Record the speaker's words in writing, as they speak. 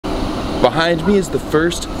Behind me is the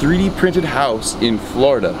first 3D printed house in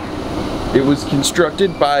Florida. It was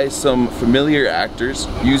constructed by some familiar actors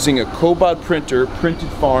using a cobod printer. Printed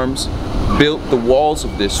Farms built the walls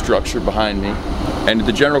of this structure behind me, and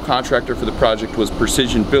the general contractor for the project was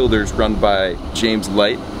Precision Builders, run by James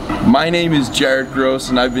Light. My name is Jared Gross,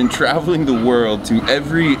 and I've been traveling the world to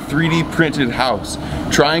every 3D printed house,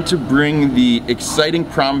 trying to bring the exciting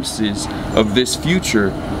promises of this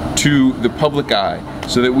future to the public eye,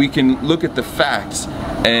 so that we can look at the facts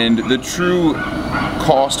and the true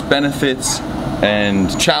cost, benefits,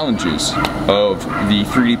 and challenges of the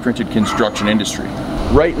 3D printed construction industry.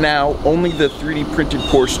 Right now, only the 3D printed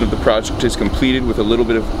portion of the project is completed, with a little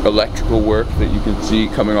bit of electrical work that you can see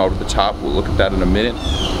coming out of the top. We'll look at that in a minute.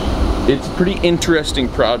 It's a pretty interesting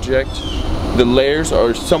project. The layers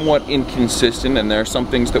are somewhat inconsistent, and there are some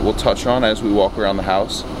things that we'll touch on as we walk around the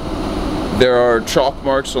house. There are chalk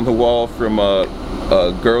marks on the wall from a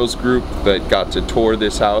girls group that got to tour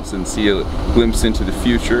this house and see a glimpse into the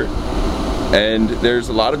future. And there's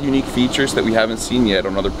a lot of unique features that we haven't seen yet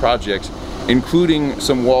on other projects, including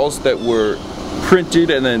some walls that were printed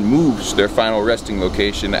and then moved to their final resting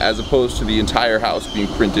location, as opposed to the entire house being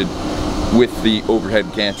printed with the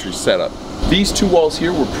overhead gantry setup. These two walls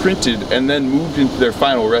here were printed and then moved into their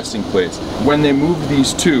final resting place. When they moved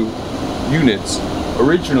these two units,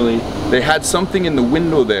 originally they had something in the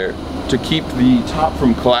window there to keep the top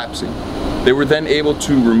from collapsing. They were then able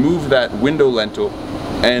to remove that window lintel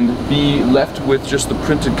and be left with just the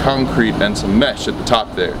printed concrete and some mesh at the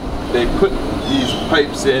top there. They put these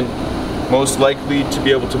pipes in, most likely to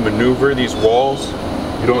be able to maneuver these walls.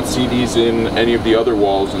 You don't see these in any of the other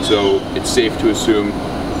walls, and so it's safe to assume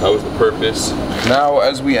that was the purpose. Now,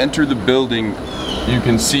 as we enter the building, you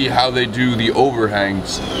can see how they do the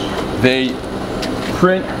overhangs. They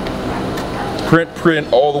print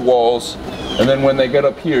all the walls, and then when they get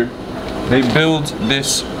up here, they build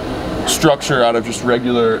this structure out of just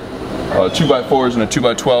regular 2x4s and a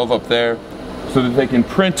 2x12 up there, so that they can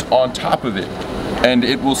print on top of it, and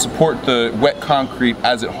it will support the wet concrete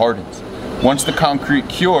as it hardens. Once the concrete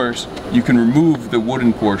cures, you can remove the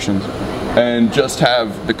wooden portions and just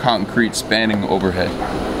have the concrete spanning overhead.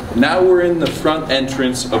 Now we're in the front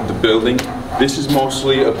entrance of the building. This is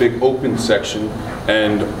mostly a big open section,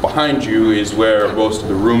 and behind you is where most of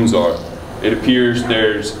the rooms are. It appears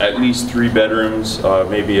there's at least 3 bedrooms,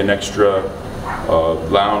 maybe an extra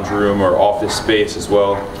lounge room or office space as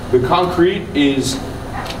well. The concrete is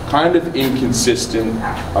kind of inconsistent.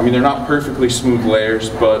 I mean, they're not perfectly smooth layers,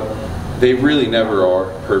 but they really never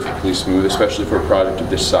are perfectly smooth, especially for a project of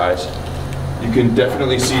this size. You can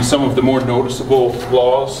definitely see some of the more noticeable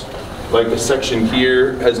flaws, like the section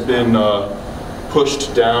here has been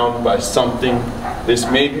pushed down by something. This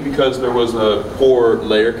may be because there was a poor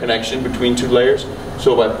layer connection between 2 layers,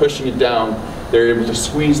 so by pushing it down, they're able to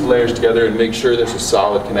squeeze the layers together and make sure there's a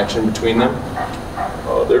solid connection between them.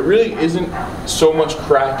 There really isn't so much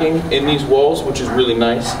cracking in these walls, which is really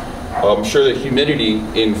nice. I'm sure that humidity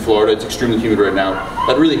in Florida, it's extremely humid right now,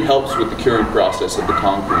 that really helps with the curing process of the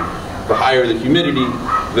concrete. The higher the humidity,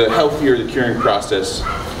 the healthier the curing process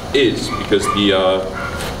is, because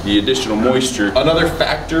the additional moisture. Another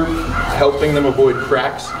factor helping them avoid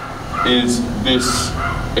cracks is this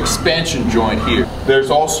expansion joint here. There's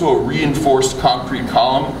also a reinforced concrete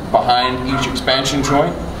column behind each expansion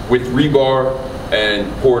joint with rebar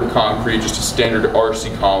and poured concrete, just a standard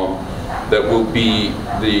RC column that will be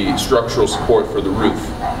the structural support for the roof.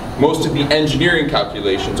 Most of the engineering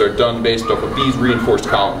calculations are done based off of these reinforced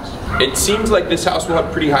columns. It seems like this house will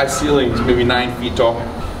have pretty high ceilings, maybe 9 feet tall.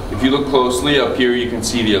 If you look closely up here, you can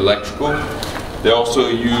see the electrical. They also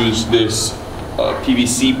use this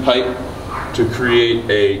PVC pipe to create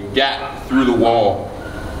a gap through the wall.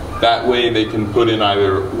 That way they can put in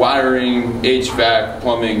either wiring, HVAC,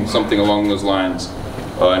 plumbing, something along those lines,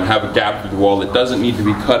 and have a gap through the wall that doesn't need to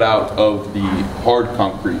be cut out of the hard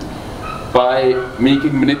concrete. By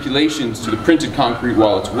making manipulations to the printed concrete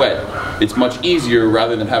while it's wet, it's much easier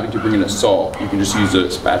rather than having to bring in a saw. You can just use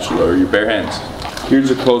a spatula or your bare hands.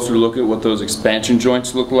 Here's a closer look at what those expansion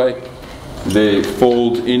joints look like. They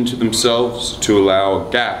fold into themselves to allow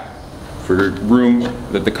a gap for room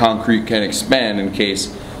that the concrete can expand in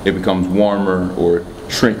case it becomes warmer or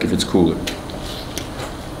shrink if it's cooler.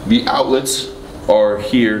 The outlets are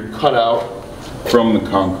here cut out from the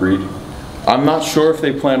concrete. I'm not sure if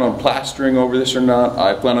they plan on plastering over this or not.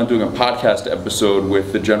 I plan on doing a podcast episode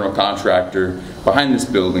with the general contractor behind this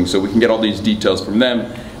building so we can get all these details from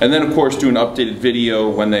them, and then of course do an updated video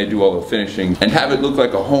when they do all the finishing and have it look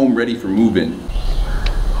like a home ready for move-in.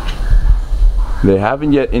 They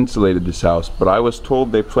haven't yet insulated this house, but I was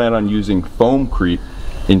told they plan on using foamcrete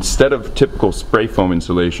instead of typical spray foam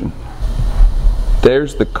insulation.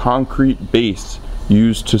 There's the concrete base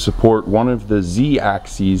used to support one of the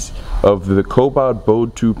Z-axes of the cobod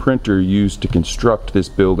Bode 2 printer used to construct this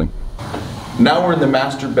building. Now we're in the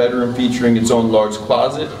master bedroom, featuring its own large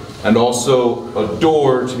closet and also a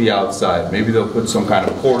door to the outside. Maybe they'll put some kind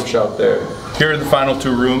of porch out there. Here are the final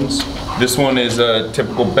two rooms. This one is a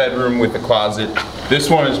typical bedroom with a closet. This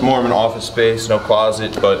one is more of an office space, no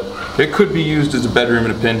closet, but it could be used as a bedroom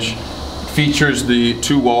in a pinch. It features the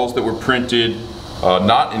two walls that were printed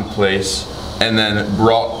not in place and then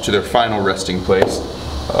brought to their final resting place.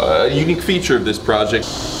 A unique feature of this project.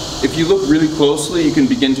 If you look really closely, you can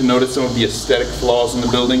begin to notice some of the aesthetic flaws in the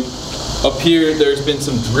building. Up here, there's been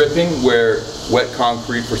some dripping where wet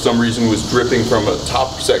concrete for some reason was dripping from a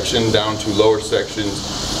top section down to lower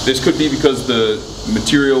sections. This could be because the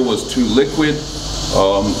material was too liquid.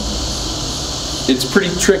 It's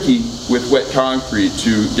pretty tricky with wet concrete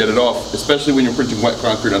to get it off, especially when you're printing wet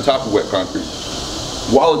concrete on top of wet concrete.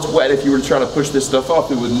 While it's wet, if you were to try to push this stuff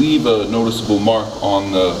off, it would leave a noticeable mark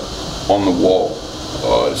on the wall.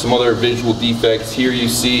 Some other visual defects. Here you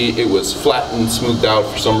see it was flattened, smoothed out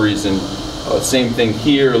for some reason. Same thing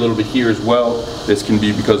here, a little bit here as well. This can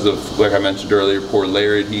be because of, like I mentioned earlier, poor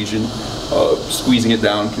layer adhesion. Squeezing it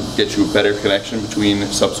down can get you a better connection between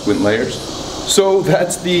subsequent layers. So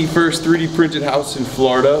that's the first 3D printed house in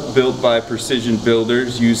Florida, built by Precision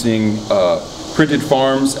Builders using printed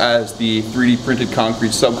farms as the 3D printed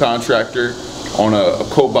concrete subcontractor on a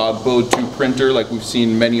cobod Bode 2 printer, like we've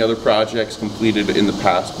seen many other projects completed in the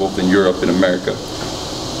past, both in Europe and America.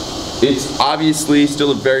 It's obviously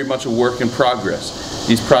still very much a work in progress.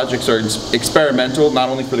 These projects are experimental, not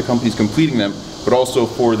only for the companies completing them, but also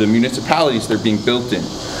for the municipalities they're being built in.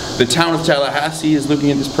 The town of Tallahassee is looking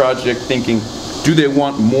at this project thinking, do they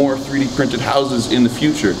want more 3D printed houses in the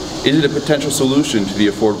future? Is it a potential solution to the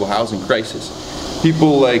affordable housing crisis?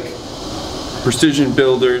 People like Precision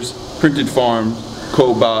Builders, Printed Farms,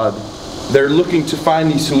 Cobod, they're looking to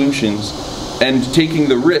find these solutions and taking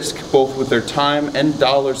the risk both with their time and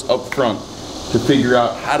dollars up front to figure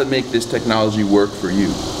out how to make this technology work for you.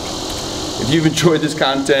 If you've enjoyed this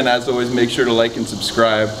content, as always, make sure to like and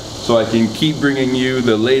subscribe so I can keep bringing you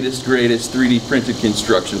the latest, greatest 3D printed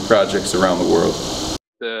construction projects around the world.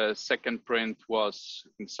 The second print was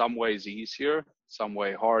in some ways easier, some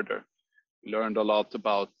way harder. We learned a lot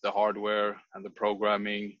about the hardware and the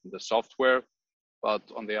programming, the software, but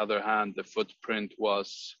on the other hand, the footprint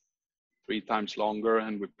was 3 times longer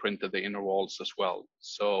and we printed the inner walls as well.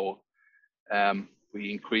 So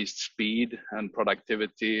we increased speed and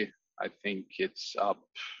productivity. I think it's up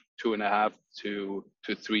 2.5 to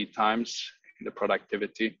 3 times in the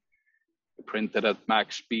productivity. We printed at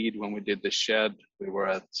max speed. When we did the shed, we were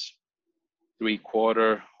at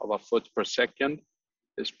 3/4 of a foot per second.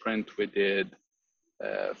 This print we did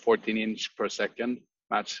 14 inch per second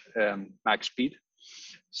max speed.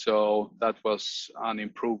 So that was an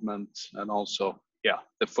improvement, and also, yeah,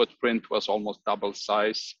 the footprint was almost double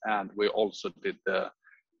size, and we also did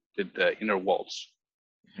the inner walls.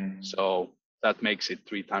 Mm-hmm. So that makes it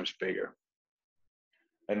 3 times bigger.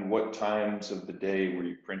 And what times of the day were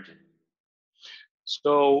you printing?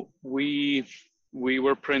 So we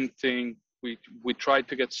were printing. We tried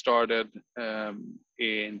to get started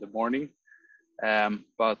in the morning,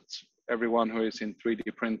 but everyone who is in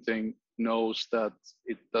 3D printing knows that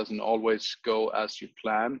it doesn't always go as you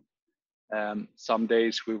plan. Some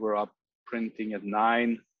days we were up printing at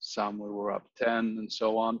 9, some we were up 10, and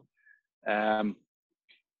so on.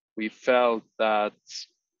 We felt that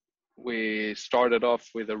we started off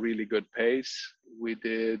with a really good pace. We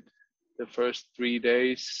did the first 3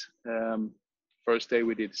 days. First day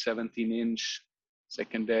we did 17 inch.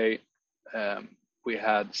 Second day we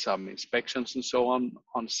had some inspections and so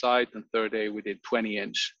on site, and third day we did 20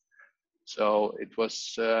 inch. So it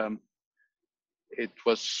was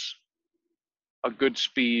a good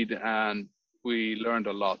speed, and we learned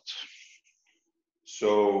a lot.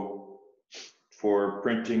 So for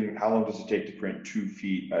printing, how long does it take to print 2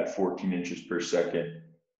 feet at 14 inches per second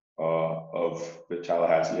of the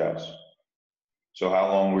Tallahassee house? So how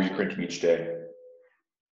long were you printing each day?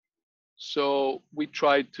 So we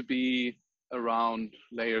tried to be around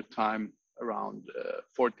layer time around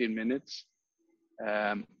 14 minutes,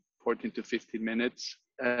 14 to 15 minutes.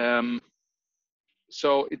 So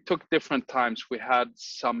it took different times. We had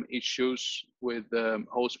some issues with the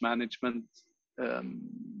host management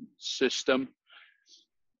system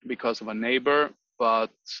because of a neighbor,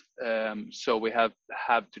 but so we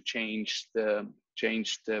have to change the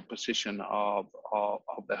position of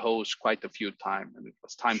the hose quite a few times, and it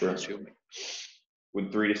was time consuming.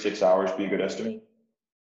 Would 3 to 6 hours be a good estimate?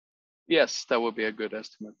 Yes, that would be a good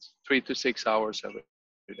estimate. 3 to 6 hours every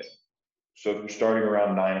day. So if you're starting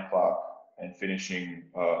around 9 o'clock and finishing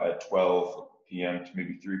at 12 p.m. to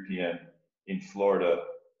maybe 3 p.m. in Florida,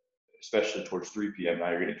 especially towards 3 p.m., now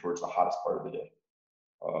you're getting towards the hottest part of the day.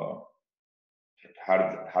 Uh,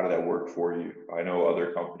 how did that work for you? I know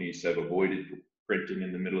other companies have avoided printing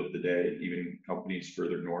in the middle of the day, even companies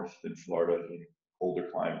further north than Florida in colder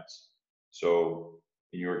climates. So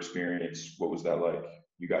in your experience, what was that like?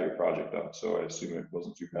 You got your project done, so I assume it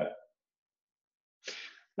wasn't too bad.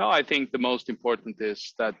 No, I think the most important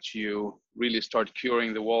is that you really start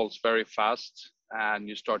curing the walls very fast and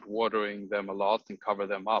you start watering them a lot and cover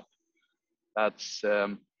them up. That's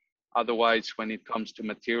otherwise, when it comes to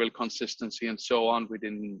material consistency and so on, we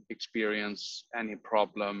didn't experience any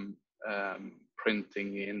problem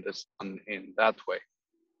printing in the sun in that way.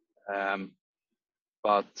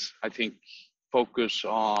 But I think focus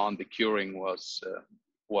on the curing was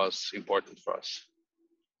important for us.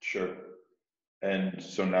 Sure. And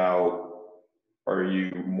so now, are you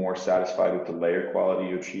more satisfied with the layer quality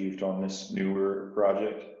you achieved on this newer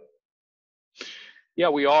project? Yeah,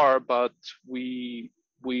 we are, but we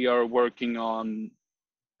are working on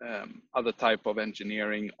other type of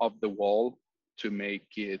engineering of the wall to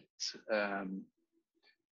make it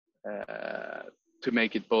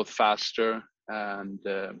both faster and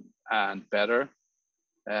better,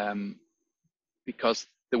 because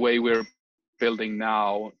the way we're building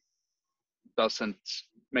now doesn't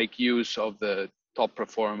make use of the top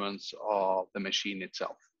performance of the machine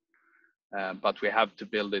itself. But we have to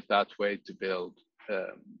build it that way to build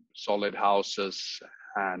solid houses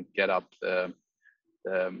and get up the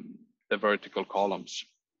vertical columns.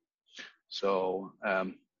 So,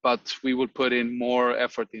 but we will put in more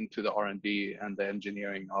effort into the R&D and the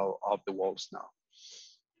engineering of the walls now.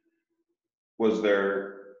 Was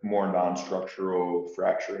there more non-structural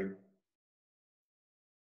fracturing?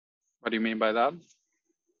 What do you mean by that?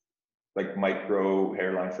 Like micro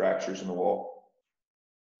hairline fractures in the wall?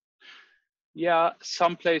 Yeah,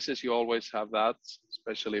 some places you always have that,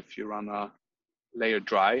 especially if you run a layer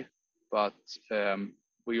dry, but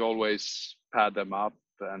we always pad them up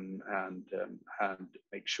and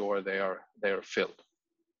make sure they are filled.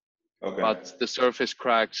 Okay. But the surface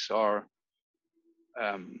cracks are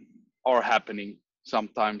happening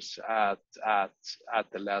sometimes at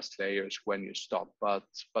the last layers when you stop, but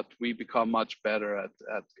we become much better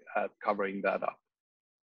at covering that up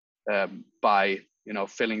by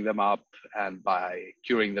filling them up and by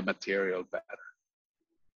curing the material better.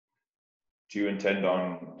 Do you intend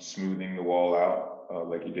on smoothing the wall out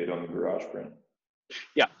like you did on the garage print?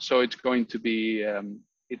 Yeah, so it's going to be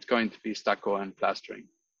stucco and plastering.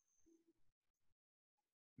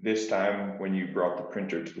 This time when you brought the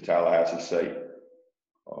printer to the Tallahassee site,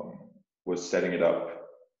 was setting it up,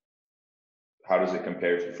 how does it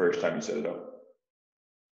compare to the first time you set it up?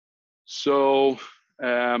 So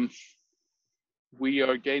we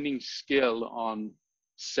are gaining skill on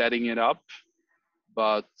setting it up,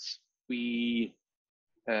 but this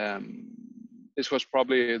was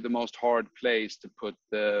probably the most hard place to put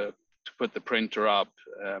the printer up.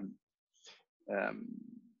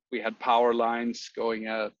 We had power lines going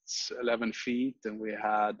at 11 feet, and we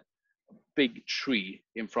had a big tree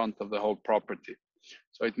in front of the whole property.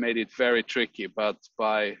 So it made it very tricky, but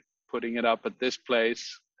by putting it up at this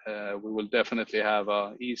place, we will definitely have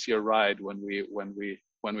a easier ride when we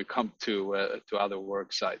come to other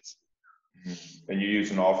work sites. Mm-hmm. And you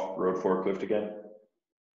use an off-road forklift again?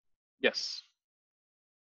 Yes.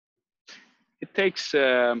 It takes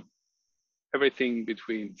everything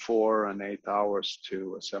between 4 and 8 hours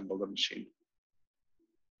to assemble the machine.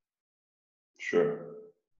 Sure.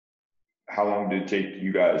 How long did it take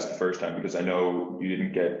you guys the first time? Because I know you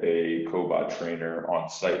didn't get a cobot trainer on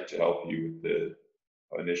site to help you with the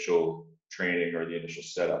initial training or the initial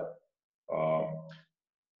setup.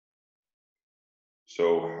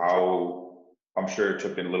 So I'm sure it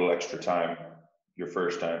took a little extra time your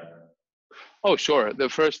first time. Oh, sure. The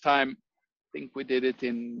first time, I think we did it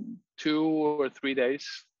in 2 or 3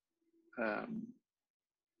 days.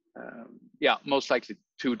 Yeah, most likely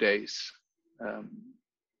 2 days.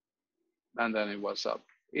 And then it was up.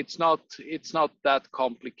 It's not that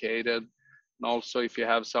complicated. And also, if you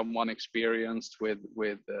have someone experienced with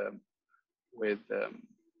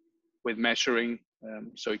measuring,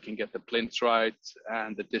 so you can get the plinths right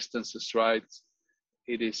and the distances right,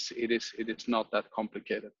 it is not that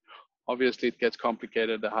complicated. Obviously, it gets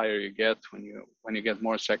complicated the higher you get when you get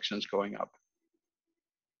more sections going up.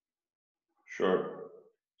 Sure.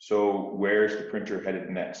 So where's the printer headed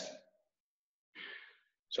next?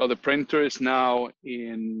 So the printer is now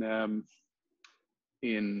in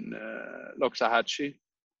Loxahatchee,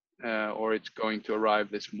 or it's going to arrive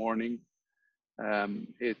this morning.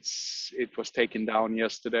 It was taken down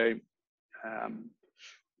yesterday.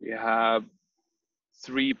 We have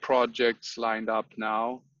 3 projects lined up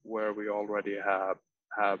now where we already have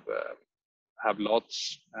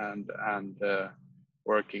lots and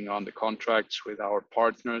working on the contracts with our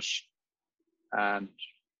partners. And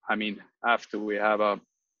I mean, after we have a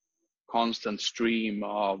constant stream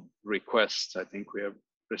of requests, I think we have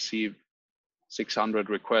received 600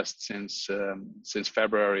 requests since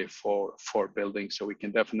February for buildings, so we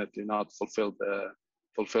can definitely not fulfill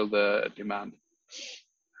the demand.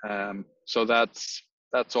 So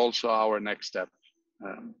that's also our next step,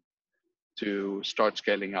 to start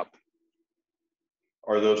scaling up.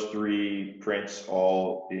 Are those 3 prints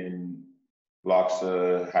all in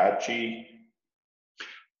Loxahatchee?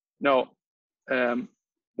 No,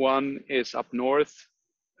 one is up north,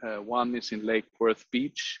 one is in Lake Worth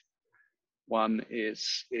Beach, one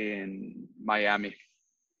is in Miami.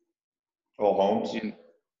 All homes?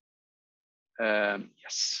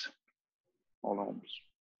 Yes, all homes.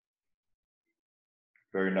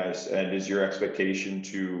 Very nice. And is your expectation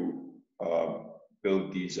to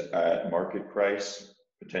build these at market price,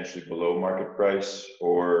 potentially below market price,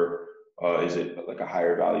 or is it like a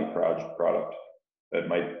higher value product that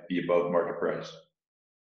might be above market price?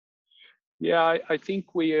 Yeah, I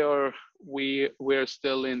think we're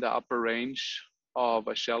still in the upper range of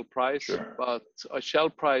a shell price, Sure. But a shell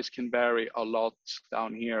price can vary a lot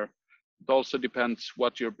down here. It also depends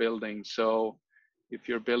what you're building. So if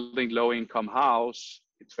you're building low-income house,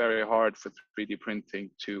 it's very hard for 3D printing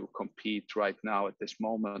to compete right now at this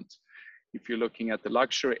moment. If you're looking at the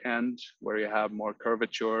luxury end, where you have more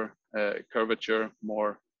curvature,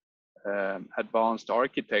 more advanced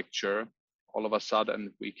architecture, all of a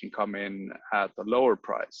sudden we can come in at a lower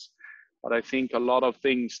price. But I think a lot of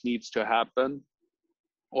things needs to happen,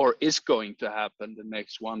 or is going to happen the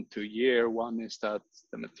next 1-2 years. One is that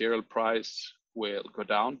the material price will go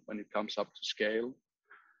down when it comes up to scale.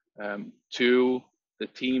 2, the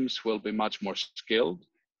teams will be much more skilled.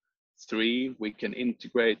 3, we can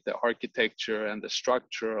integrate the architecture and the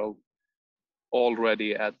structural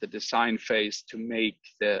already at the design phase to make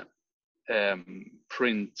the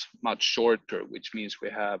print much shorter, which means we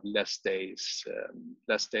have less days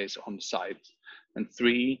on site. And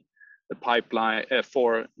 3, the pipeline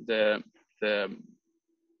for the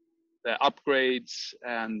upgrades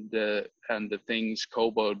and the things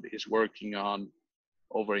cobod is working on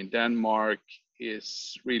over in Denmark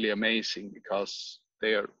is really amazing, because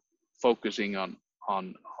they are focusing on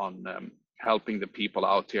helping the people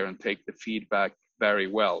out here and take the feedback very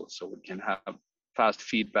well, so we can have fast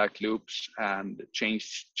feedback loops and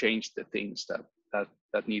change the things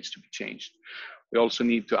that needs to be changed. We also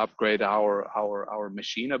need to upgrade our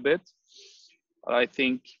machine a bit. I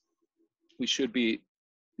think we should be,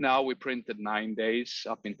 now we printed 9 days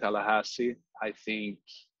up in Tallahassee. I think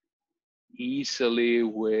easily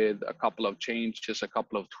with a couple of changes, a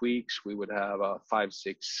couple of tweaks, we would have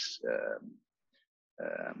 5-6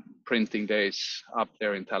 printing days up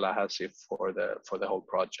there in Tallahassee for the whole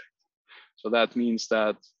project. So that means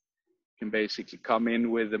that you can basically come in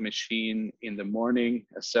with the machine in the morning,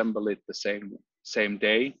 assemble it the same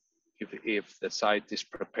day if the site is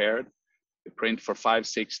prepared. You print for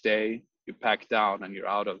 5-6 days, you pack down, and you're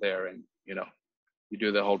out of there, and you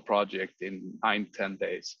do the whole project in 9-10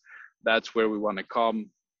 days. That's where we want to come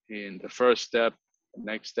in the first step. The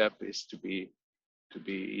next step is to be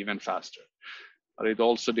even faster. But it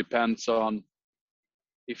also depends on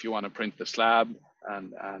if you want to print the slab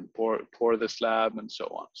and pour the slab and so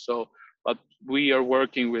on. So, but we are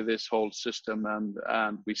working with this whole system, and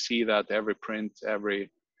we see that every print, every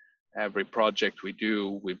project we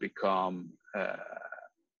do, we become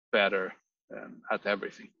better at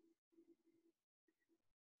everything.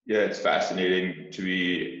 Yeah, it's fascinating to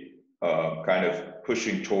be kind of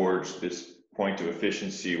pushing towards this point of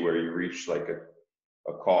efficiency where you reach like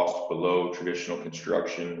a cost below traditional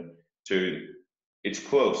construction to it's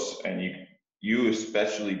close, and you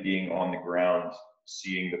especially being on the ground,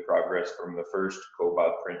 seeing the progress from the first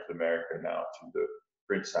cobot print in America now to the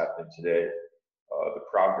prints happening today, the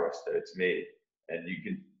progress that it's made. And you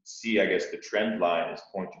can see, I guess, the trend line is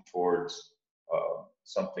pointing towards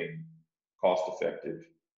something cost effective.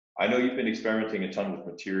 I know you've been experimenting a ton with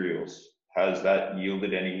materials. Has that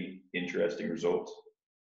yielded any interesting results?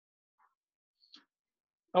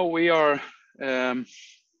 Oh, we are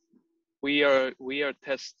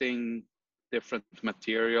testing different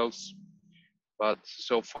materials, but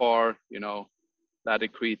so far,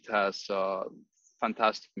 Ladecrete has a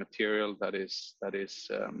fantastic material that is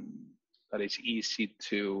that is easy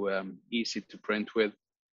to print with,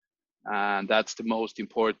 and that's the most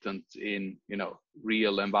important in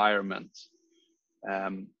real environments.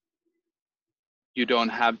 You don't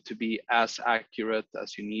have to be as accurate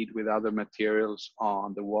as you need with other materials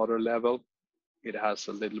on the water level. It has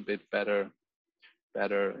a little bit better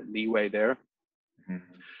leeway there.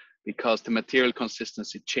 Mm-hmm. Because the material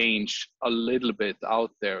consistency changed a little bit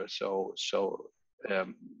out there. So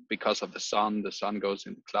because of the sun goes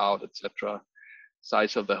in the cloud, etc.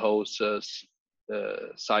 Size of the hoses,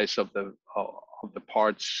 the size of the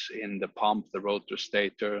parts in the pump, the rotor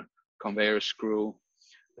stator, conveyor screw,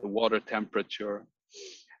 the water temperature,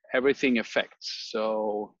 everything affects.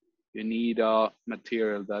 So you need a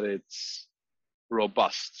material that it's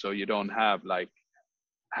robust. So you don't have like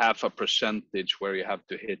half a percentage where you have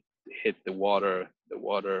to hit the water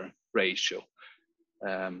ratio.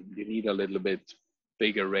 You need a little bit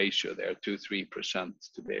bigger ratio there, 2-3%,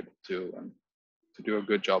 to be able to do a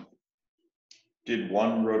good job. Did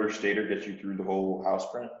one rotor stator get you through the whole house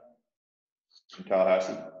print in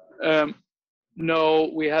Tallahassee? No,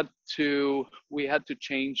 we had to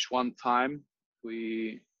change one time.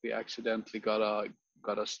 We accidentally got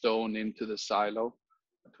a stone into the silo.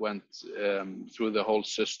 It went through the whole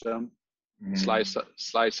system.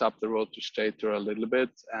 Slice up the rotor stator a little bit,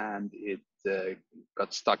 and it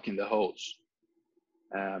got stuck in the hose.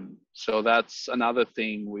 So that's another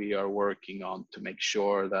thing we are working on, to make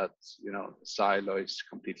sure that the silo is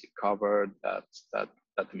completely covered, that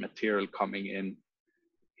the material coming in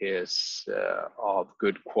is of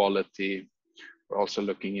good quality. We're also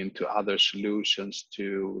looking into other solutions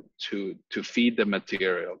to feed the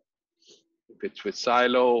material. If it's with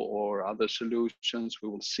silo or other solutions, we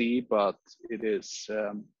will see, but it is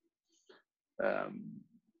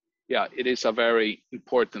it is a very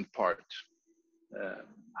important part,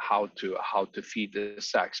 how to feed the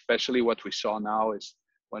sack. Especially what we saw now is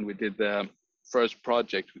when we did the first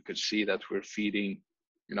project, we could see that we're feeding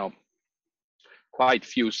quite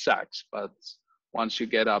few sacks, but once you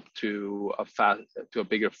get up to a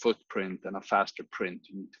bigger footprint and a faster print,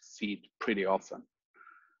 you need to feed pretty often.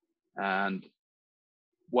 And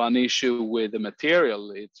one issue with the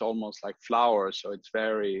material, it's almost like flour, so it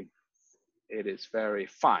is very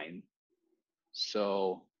fine.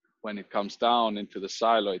 So when it comes down into the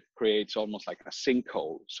silo, it creates almost like a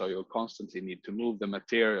sinkhole. So you'll constantly need to move the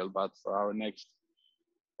material. But for our next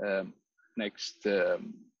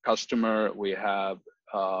customer, we have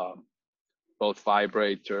both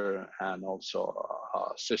vibrator and also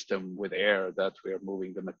a system with air that we are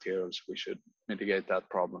moving the materials. We should mitigate that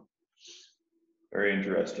problem. Very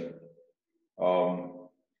interesting.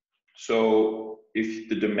 So if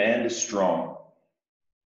the demand is strong,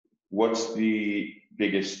 what's the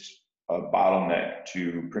biggest bottleneck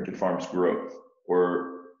to Printed Farm's growth?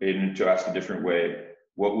 Or to ask a different way,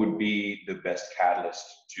 what would be the best catalyst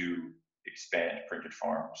to expand Printed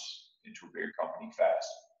Farms into a bigger company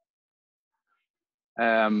fast?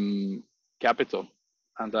 Capital,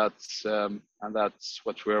 and that's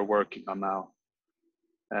what we're working on now.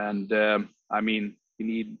 And you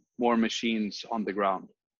need more machines on the ground,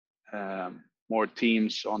 more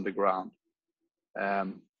teams on the ground.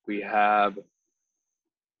 We have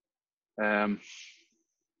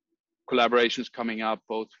collaborations coming up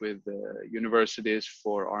both with universities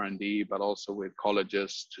for R&D, but also with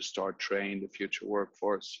colleges to start train the future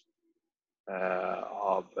workforce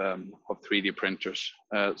of 3D printers.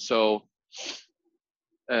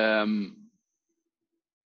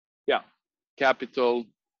 Capital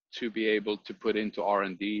to be able to put into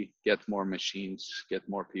R&D, get more machines, get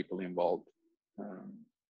more people involved.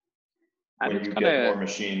 When you get more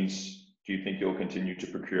machines, do you think you'll continue to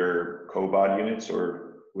procure cobod units,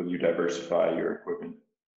 or will you diversify your equipment?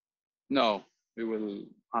 No, we will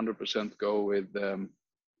 100% go with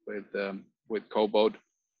cobod.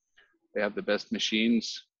 They have the best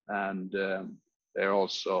machines, and they're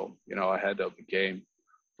also ahead of the game.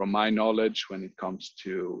 From my knowledge, when it comes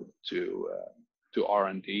to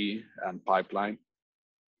R&D and pipeline,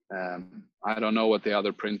 I don't know what the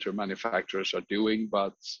other printer manufacturers are doing,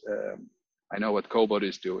 but I know what cobod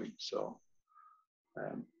is doing, so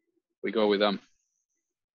we go with them.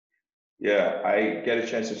 Yeah, I get a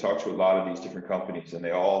chance to talk to a lot of these different companies, and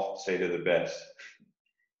they all say they're the best.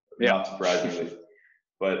 Yeah. Not surprisingly,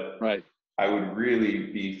 but right. I would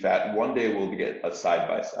really be fat. One day we'll get a side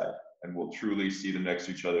by side, and we'll truly see them next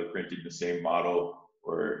to each other printing the same model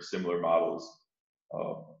or similar models.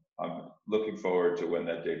 I'm looking forward to when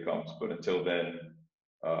that day comes, but until then,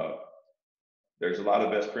 there's a lot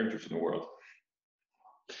of best printers in the world.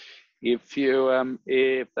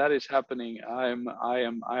 If that is happening, I'm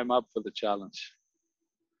up for the challenge.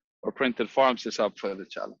 or Printed Farms is up for the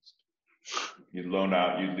challenge. You loan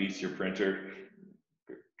out, you lease your printer,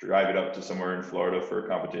 drive it up to somewhere in Florida for a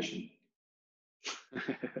competition.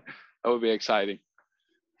 That would be exciting.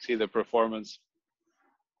 See the performance.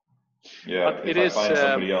 Yeah, but if I find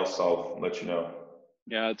somebody else, I'll let you know.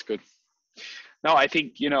 Yeah, it's good. No, I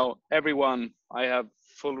think, you know, everyone, I have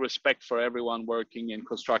full respect for everyone working in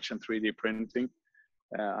construction 3D printing.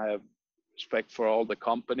 I have respect for all the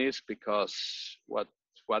companies, because what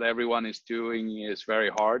everyone is doing is very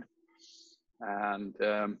hard. And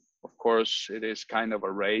of course, it is kind of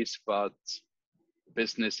a race, but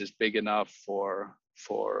business is big enough for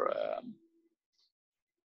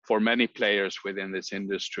many players within this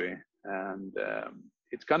industry. And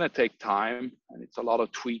it's going to take time, and it's a lot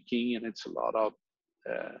of tweaking, and it's a lot of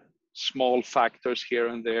small factors here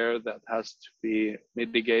and there that has to be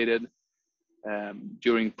mitigated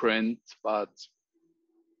during print. But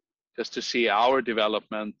just to see our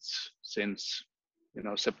development since, you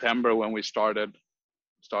know, September, when we started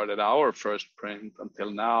our first print,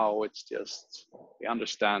 until now, it's just, we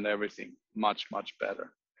understand everything much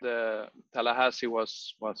better. The Tallahassee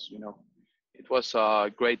was, you know, it was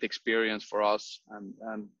a great experience for us,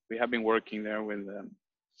 and we have been working there with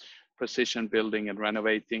Precision Building and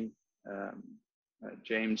Renovating,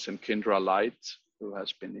 James and Kendra Light, who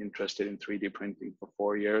has been interested in 3D printing for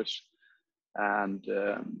 4 years. And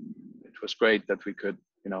it was great that we could,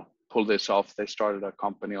 you know, pull this off. They started a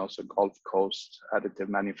company also, Gulf Coast Additive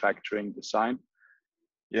Manufacturing Design.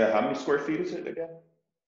 Yeah, how many square feet is it again?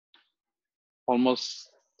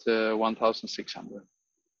 Almost 1,600.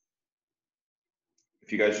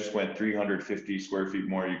 If you guys just went 350 square feet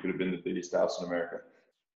more, you could have been the biggest house in America.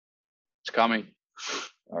 It's coming.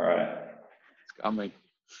 All right. It's coming.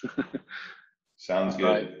 Sounds good.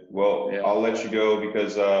 Right. Well, Yeah. I'll let you go,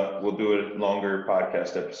 because we'll do a longer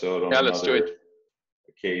podcast episode on let's do another it.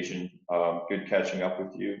 occasion. Good catching up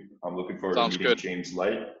with you. I'm looking forward Sounds to meeting good. James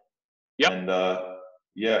Light. Yep. And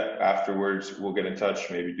yeah, afterwards we'll get in touch,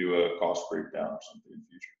 maybe do a cost breakdown or something in the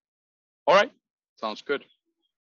future. All right. Sounds good.